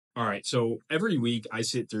All right. So every week I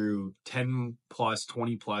sit through 10 plus,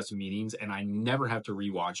 20 plus meetings and I never have to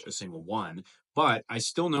rewatch a single one, but I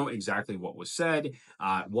still know exactly what was said,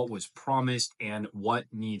 what was promised, and what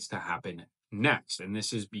needs to happen next. And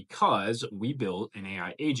this is because we built an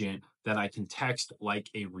AI agent that I can text like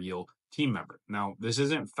a real team member. Now, this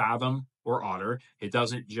isn't Fathom or Otter. It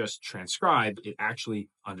doesn't just transcribe, it actually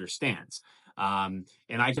understands.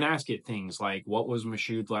 And I can ask it things like, what was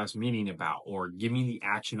Mashoud's last meeting about? Or give me the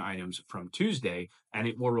action items from Tuesday, and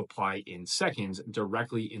it will reply in seconds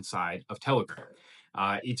directly inside of Telegram.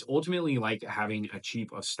 It's ultimately like having a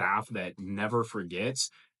chief of staff that never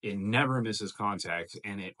forgets, it never misses context,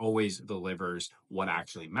 and it always delivers what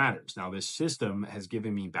actually matters. Now, this system has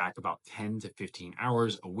given me back about 10 to 15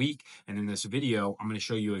 hours a week. And in this video, I'm going to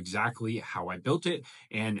show you exactly how I built it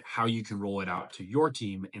and how you can roll it out to your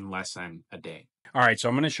team in less than a day. All right, so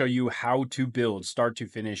I'm going to show you how to build start to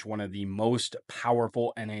finish one of the most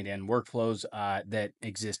powerful N8N workflows that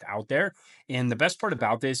exist out there. And the best part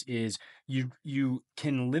about this is you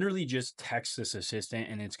can literally just text this assistant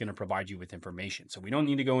and it's going to provide you with information. So we don't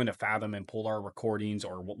need to go into Fathom and pull our recordings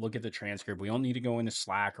or look at the transcript. We don't need to go into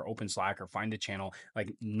Slack or open Slack or find a channel,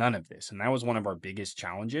 like none of this. And that was one of our biggest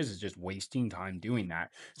challenges, is just wasting time doing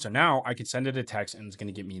that. So now I could send it a text and it's going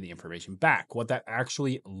to give me the information back. What that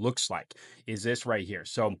actually looks like is this right here.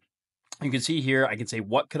 So you can see here, I can say,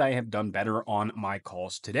 what could I have done better on my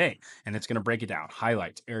calls today? And it's going to break it down,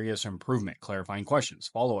 highlights, areas of improvement, clarifying questions,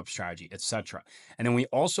 follow-up strategy, etc. And then we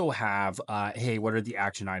also have, hey, what are the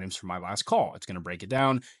action items from my last call? It's going to break it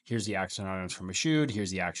down. Here's the action items from Mashoud.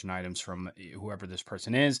 Here's the action items from whoever this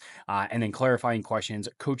person is. And then clarifying questions,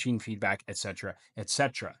 coaching feedback, etc.,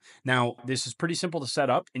 etc. Now, this is pretty simple to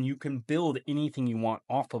set up, and you can build anything you want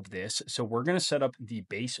off of this. So we're going to set up the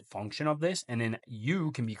base function of this, and then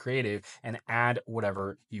you can be creative and add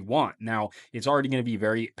whatever you want. Now, it's already going to be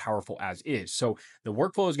very powerful as is. So the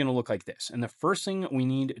workflow is going to look like this. And the first thing we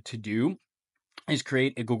need to do is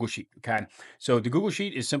create a Google Sheet. Okay. So the Google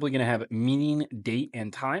Sheet is simply going to have meeting date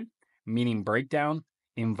and time, meeting breakdown,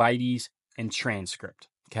 invitees, and transcript.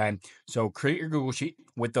 Okay. So create your Google Sheet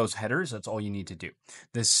with those headers. That's all you need to do.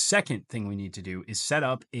 The second thing we need to do is set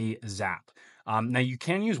up a Zap. Now you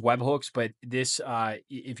can use webhooks, but this,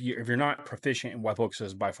 if you're not proficient in webhooks,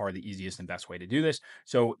 is by far the easiest and best way to do this.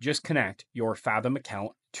 So just connect your Fathom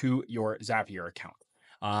account to your Zapier account.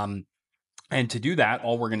 And to do that,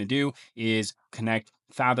 all we're going to do is connect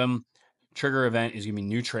Fathom. Trigger event is going to be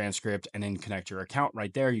new transcript, and then connect your account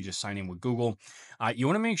right there. You just sign in with Google. You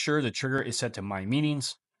want to make sure the trigger is set to My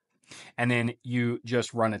Meetings, and then you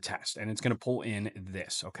just run a test, and it's going to pull in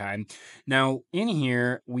this. Okay. Now in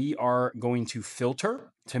here, we are going to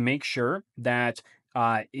filter to make sure that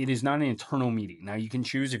it is not an internal meeting. Now you can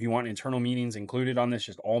choose if you want internal meetings included on this,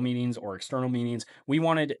 just all meetings, or external meetings. We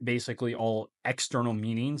wanted basically all external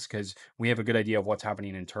meetings because we have a good idea of what's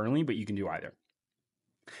happening internally, but you can do either.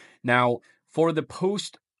 Now, for the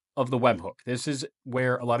post of the webhook, this is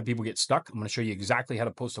where a lot of people get stuck. I'm going to show you exactly how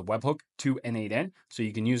to post a webhook to N8N, so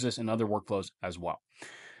you can use this in other workflows as well.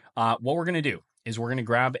 What we're going to do is we're going to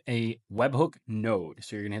grab a webhook node.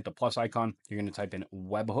 So you're going to hit the plus icon. You're going to type in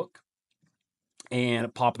webhook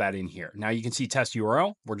and pop that in here. Now you can see test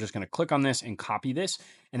URL. We're just going to click on this and copy this,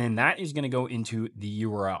 and then that is going to go into the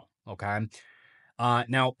URL. Okay.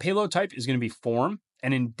 Now payload type is going to be form.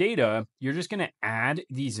 And in data, you're just going to add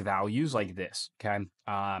these values like this, okay?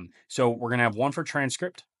 So we're going to have one for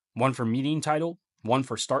transcript, one for meeting title, one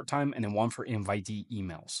for start time, and then one for invitee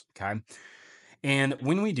emails, okay? And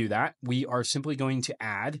when we do that, we are simply going to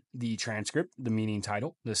add the transcript, the meeting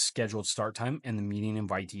title, the scheduled start time, and the meeting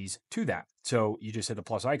invitees to that. So you just hit the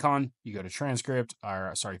plus icon, you go to transcript,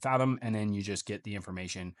 or sorry, Fathom, and then you just get the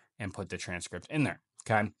information and put the transcript in there,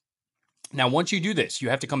 okay? Now, once you do this, you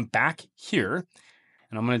have to come back here,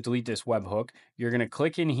 and I'm going to delete this webhook. You're going to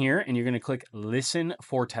click in here and you're going to click listen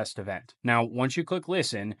for test event. Now, once you click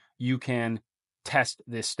listen, you can test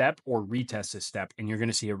this step or retest this step, and you're going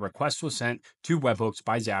to see a request was sent to webhooks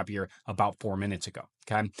by Zapier about 4 minutes ago.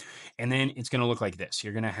 Okay. And then it's going to look like this.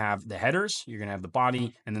 You're going to have the headers, you're going to have the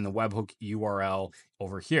body, and then the webhook URL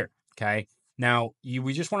over here. Okay. Now,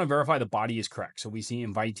 we just want to verify the body is correct. So we see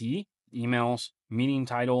invitee, emails, meeting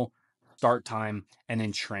title, start time, and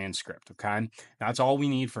then transcript. Okay. That's all we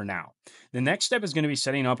need for now. The next step is going to be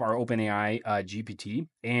setting up our OpenAI GPT.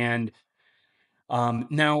 And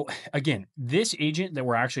now, again, this agent that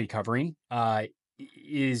we're actually covering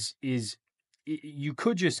is you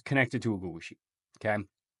could just connect it to a Google Sheet. Okay.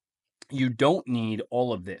 You don't need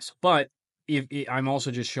all of this, but I'm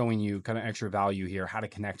also just showing you kind of extra value here, how to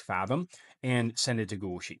connect Fathom and send it to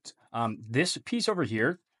Google Sheets. This piece over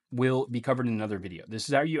here, will be covered in another video. This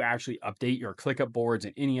is how you actually update your ClickUp boards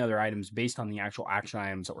and any other items based on the actual action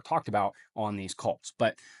items that were talked about on these calls.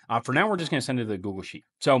 But for now, we're just going to send it to the Google Sheet.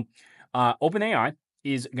 So OpenAI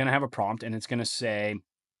is going to have a prompt, and it's going to say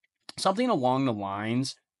something along the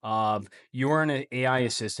lines of, you're an AI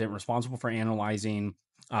assistant responsible for analyzing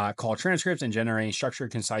call transcripts and generating structured,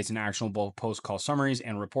 concise, and actionable post-call summaries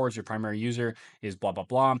and reports. Your primary user is blah, blah,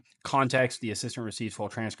 blah. Context: the assistant receives full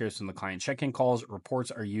transcripts from the client check-in calls. Reports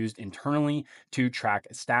are used internally to track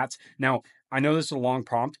stats. Now, I know this is a long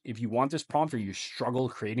prompt. If you want this prompt or you struggle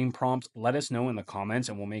creating prompts, let us know in the comments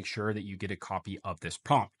and we'll make sure that you get a copy of this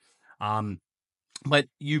prompt. But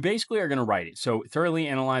you basically are going to write it. So thoroughly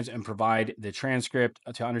analyze and provide the transcript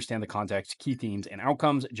to understand the context, key themes, and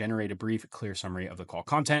outcomes. Generate a brief, clear summary of the call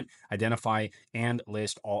content. Identify and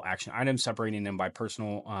list all action items, separating them by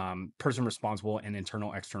person responsible and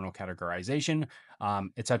internal, external categorization,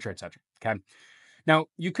 et cetera, et cetera. Okay. Now,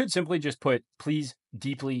 you could simply just put, please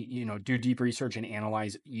deeply, do deep research and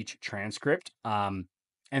analyze each transcript. And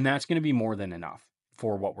that's going to be more than enough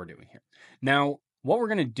for what we're doing here. Now, what we're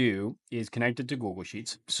going to do is connect it to Google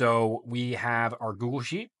Sheets. So we have our Google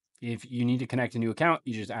Sheet. If you need to connect a new account,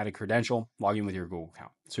 you just add a credential, log in with your Google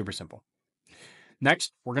account. Super simple.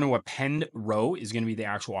 Next, we're going to append row is going to be the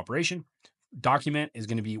actual operation. Document is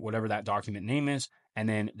going to be whatever that document name is. And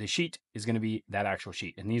then the sheet is going to be that actual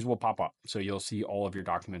sheet. And these will pop up. So you'll see all of your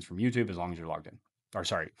documents from YouTube as long as you're logged in. Or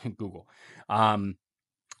sorry, Google.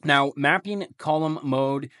 Now, mapping column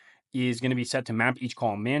mode is going to be set to map each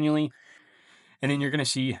column manually. And then you're going to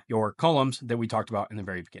see your columns that we talked about in the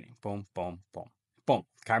very beginning. Boom, boom, boom, boom.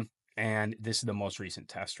 Okay. And this is the most recent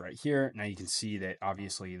test right here. Now you can see that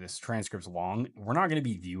obviously this transcript's long. We're not going to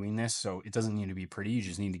be viewing this, so it doesn't need to be pretty. You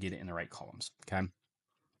just need to get it in the right columns. Okay.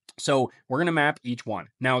 So we're going to map each one.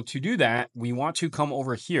 Now, to do that, we want to come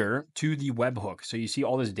over here to the webhook. So you see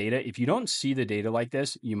all this data. If you don't see the data like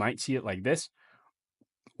this, you might see it like this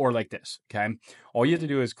or like this. Okay. All you have to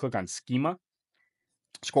do is click on schema.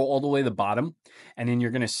 Scroll all the way to the bottom, and then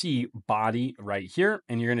you're going to see body right here,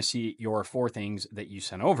 and you're going to see your 4 things that you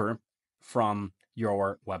sent over from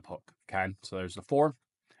your webhook. Okay, so there's the 4,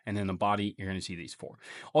 and then the body, you're going to see these 4.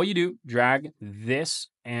 All you do, drag this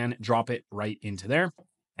and drop it right into there,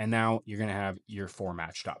 and now you're going to have your 4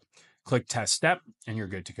 matched up. Click test step, and you're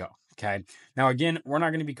good to go. Okay, now again, we're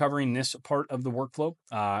not going to be covering this part of the workflow,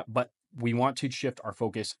 but we want to shift our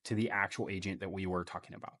focus to the actual agent that we were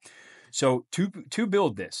talking about. So to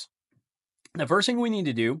build this, the first thing we need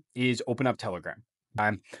to do is open up Telegram.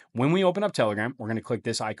 When we open up Telegram, we're going to click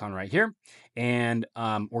this icon right here, and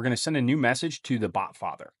we're going to send a new message to the bot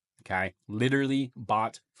father. Okay, literally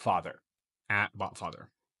bot father at bot father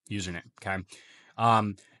username. Okay,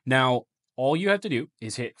 now all you have to do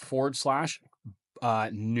is hit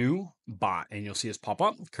 / new bot, and you'll see this pop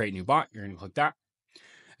up. Create new bot. You're going to click that.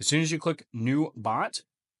 As soon as you click new bot,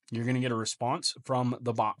 you're going to get a response from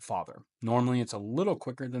the bot father. Normally, it's a little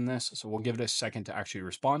quicker than this, so we'll give it a second to actually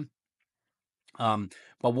respond. But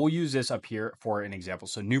we'll use this up here for an example.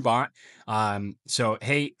 So new bot. So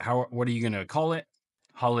hey, what are you going to call it?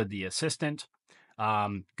 Holid the assistant.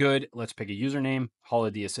 Good. Let's pick a username.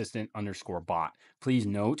 Holid the assistant _bot. Please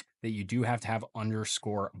note that you do have to have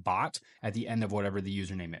 _bot at the end of whatever the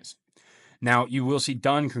username is. Now you will see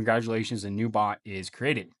done. Congratulations, a new bot is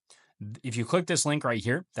created. If you click this link right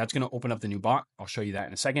here, that's going to open up the new bot. I'll show you that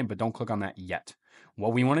in a second, but don't click on that yet.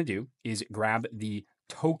 What we want to do is grab the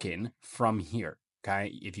token from here.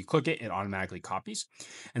 Okay. If you click it, it automatically copies.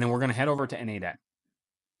 And then we're going to head over to N8N.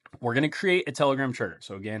 We're going to create a Telegram trigger.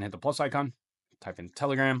 So again, hit the plus icon, type in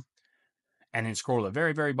Telegram, and then scroll to the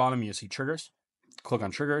very, very bottom. You'll see triggers. Click on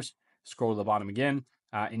triggers, scroll to the bottom again,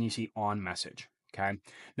 and you see on message. Okay.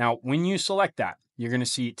 Now, when you select that, you're going to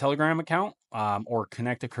see Telegram account or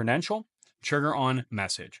connect a credential, trigger on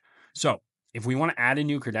message. So if we want to add a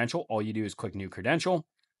new credential, all you do is click new credential,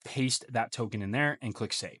 paste that token in there, and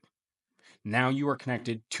click save. Now you are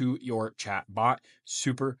connected to your chat bot.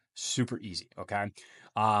 Super, super easy. Okay.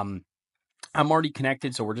 I'm already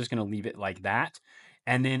connected, so we're just going to leave it like that.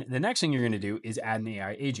 And then the next thing you're going to do is add an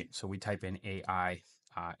AI agent. So we type in AI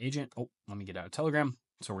agent. Oh, let me get out of Telegram.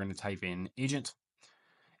 So we're going to type in agent,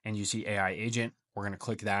 and you see AI agent. We're going to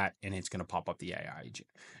click that, and it's going to pop up the AI agent.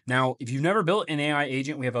 Now, if you've never built an AI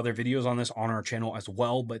agent, we have other videos on this on our channel as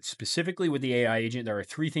well. But specifically with the AI agent, there are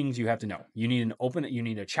 3 things you have to know. You need you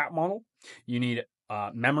need a chat model, you need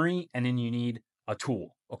memory, and then you need a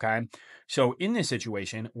tool. Okay. So in this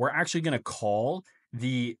situation, we're actually going to call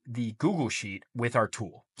the Google Sheet with our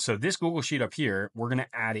tool. So this Google Sheet up here, we're going to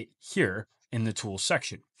add it here in the tools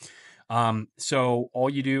section. So all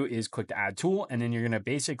you do is click the add tool, and then you're going to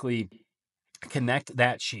basically connect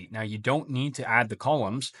that sheet. Now you don't need to add the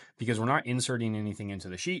columns because we're not inserting anything into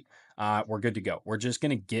the sheet. We're good to go. We're just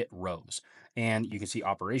going to get rows, and you can see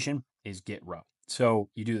operation is get row. So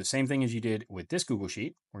you do the same thing as you did with this Google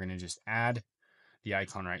Sheet. We're going to just add the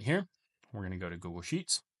icon right here. We're going to go to Google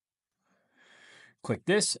Sheets, click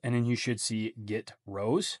this, and then you should see get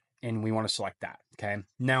rows, and we want to select that. Okay.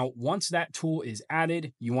 Now, once that tool is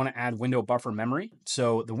added, you want to add window buffer memory.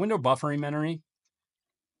 So the window buffering memory,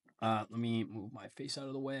 let me move my face out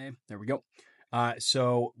of the way. There we go.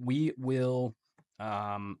 So we will,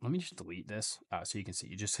 let me just delete this so you can see.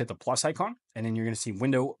 You just hit the plus icon, and then you're going to see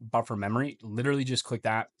window buffer memory. Literally just click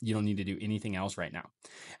that. You don't need to do anything else right now.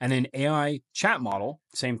 And then AI chat model,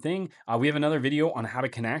 same thing. We have another video on how to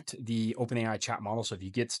connect the OpenAI chat model. So if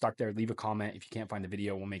you get stuck there, leave a comment. If you can't find the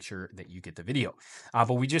video, we'll make sure that you get the video.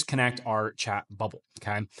 But we just connect our chat bubble.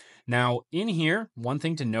 Okay. Now in here, one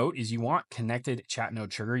thing to note is you want connected chat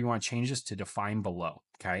node trigger. You want to change this to define below.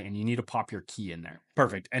 Okay. And you need to pop your key in there.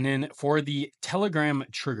 Perfect. And then for the Telegram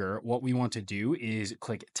trigger, what we want to do is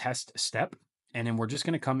click test step. And then we're just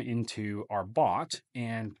going to come into our bot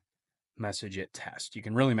and message it test. You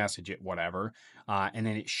can really message it whatever. And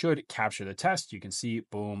then it should capture the test. You can see,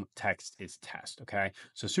 boom, text is test. Okay.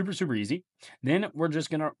 So super, super easy. Then we're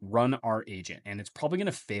just going to run our agent, and it's probably going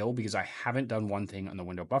to fail because I haven't done one thing on the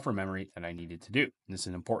window buffer memory that I needed to do. This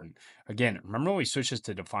is important. Again, remember when we switch this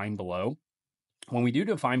to define below? When we do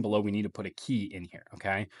define below, we need to put a key in here.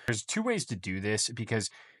 Okay. There's two ways to do this because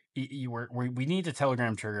we need the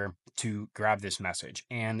Telegram trigger to grab this message.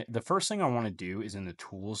 And the first thing I want to do is in the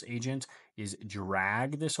tools agent is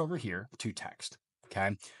drag this over here to text.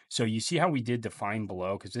 Okay. So you see how we did define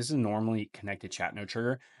below, because this is normally connected chat node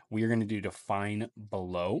trigger. We are going to do define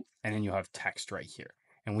below, and then you'll have text right here.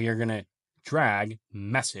 And we are going to drag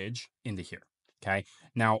message into here. Okay.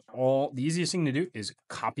 Now, the easiest thing to do is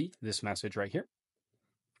copy this message right here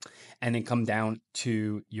and then come down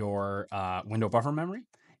to your window buffer memory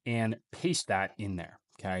and paste that in there.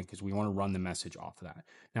 Okay. Because we want to run the message off of that.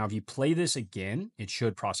 Now, if you play this again, it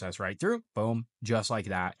should process right through. Boom, just like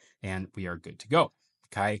that. And we are good to go.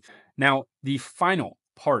 Okay. Now, the final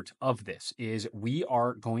part of this is we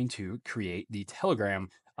are going to create the Telegram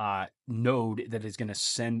node that is going to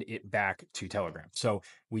send it back to Telegram. So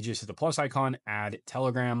we just hit the plus icon, add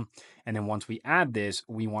Telegram. And then once we add this,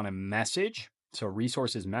 we want a message. So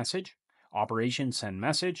resources message, operation send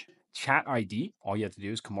message, chat ID. All you have to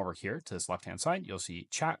do is come over here to this left-hand side. You'll see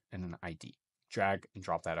chat and an ID. Drag and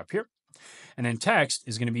drop that up here. And then text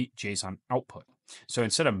is going to be JSON output. So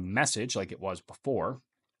instead of message like it was before,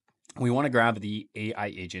 we want to grab the AI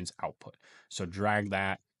agent's output. So drag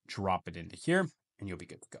that, drop it into here, and you'll be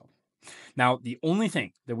good to go. Now, the only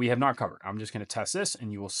thing that we have not covered, I'm just going to test this,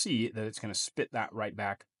 and you will see that it's going to spit that right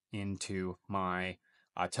back into my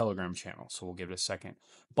Telegram channel. So we'll give it a second.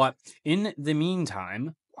 But in the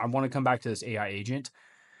meantime, I want to come back to this AI agent.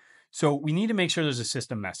 So we need to make sure there's a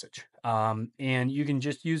system message. And you can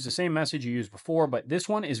just use the same message you used before, but this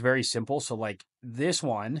one is very simple. So like this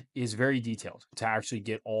one is very detailed to actually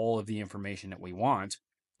get all of the information that we want.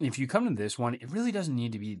 If you come to this one, it really doesn't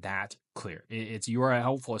need to be that clear. It's you are a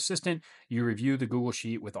helpful assistant. You review the Google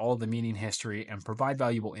Sheet with all of the meeting history and provide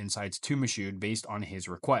valuable insights to Mashoud based on his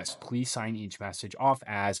request. Please sign each message off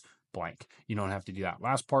as blank. You don't have to do that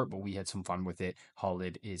last part, but we had some fun with it.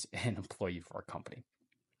 Khalid is an employee for our company.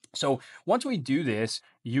 So once we do this,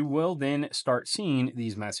 you will then start seeing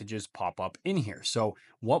these messages pop up in here. So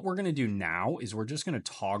what we're going to do now is we're just going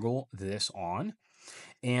to toggle this on.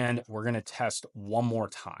 And we're going to test one more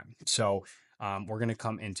time. So we're going to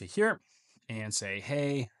come into here and say,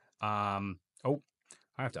 hey, oh,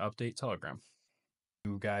 I have to update Telegram.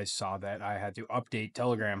 You guys saw that I had to update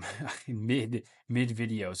Telegram mid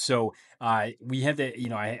video. So we had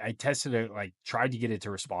to, I tested it, like tried to get it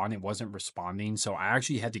to respond. It wasn't responding. So I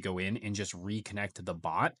actually had to go in and just reconnect to the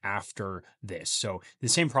bot after this. So the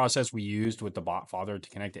same process we used with the bot father to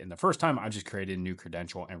connect it in the first time, I just created a new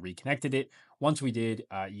credential and reconnected it. Once we did,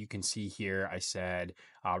 you can see here, I said,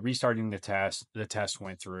 restarting the test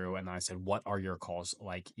went through, and I said, what are your calls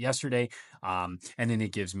like yesterday? And then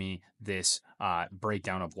it gives me this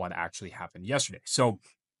breakdown of what actually happened yesterday. So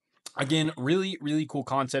again, really, really cool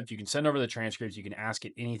concept. You can send over the transcripts. You can ask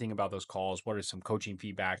it anything about those calls. What is some coaching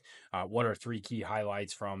feedback? What are 3 key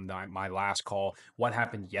highlights from my last call? What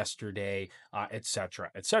happened yesterday, et cetera,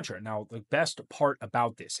 et cetera. Now, the best part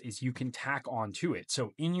about this is you can tack on to it.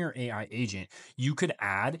 So in your AI agent, you could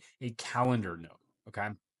add a calendar node, okay?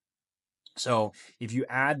 So if you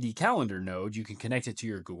add the calendar node, you can connect it to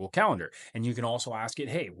your Google Calendar. And you can also ask it,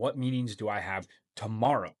 hey, what meetings do I have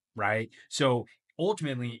tomorrow? Right? So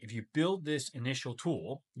ultimately, if you build this initial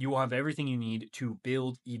tool, you will have everything you need to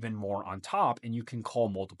build even more on top, and you can call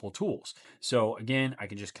multiple tools. So again, I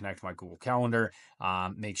can just connect my Google Calendar,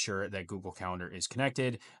 make sure that Google Calendar is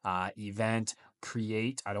connected, event,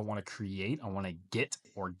 create. I don't want to create, I want to get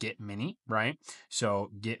or get mini, right?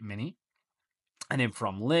 So get mini. And then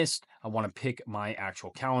from list, I want to pick my actual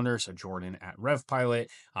calendar. So Jordan at RevPilot,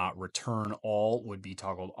 return all would be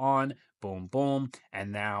toggled on. Boom, boom.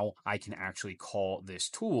 And now I can actually call this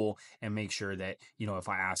tool and make sure that, if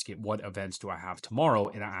I ask it, what events do I have tomorrow?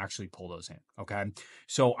 And I actually pull those in. Okay.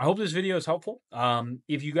 So I hope this video is helpful.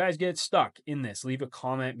 If you guys get stuck in this, leave a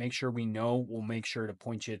comment. Make sure we know. We'll make sure to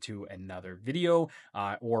point you to another video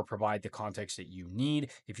or provide the context that you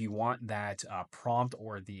need. If you want that prompt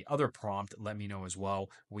or the other prompt, let me know as well.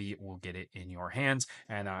 We will get it in your hands.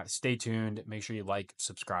 And stay tuned. Make sure you like,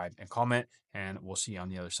 subscribe, and comment. And we'll see you on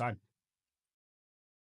the other side.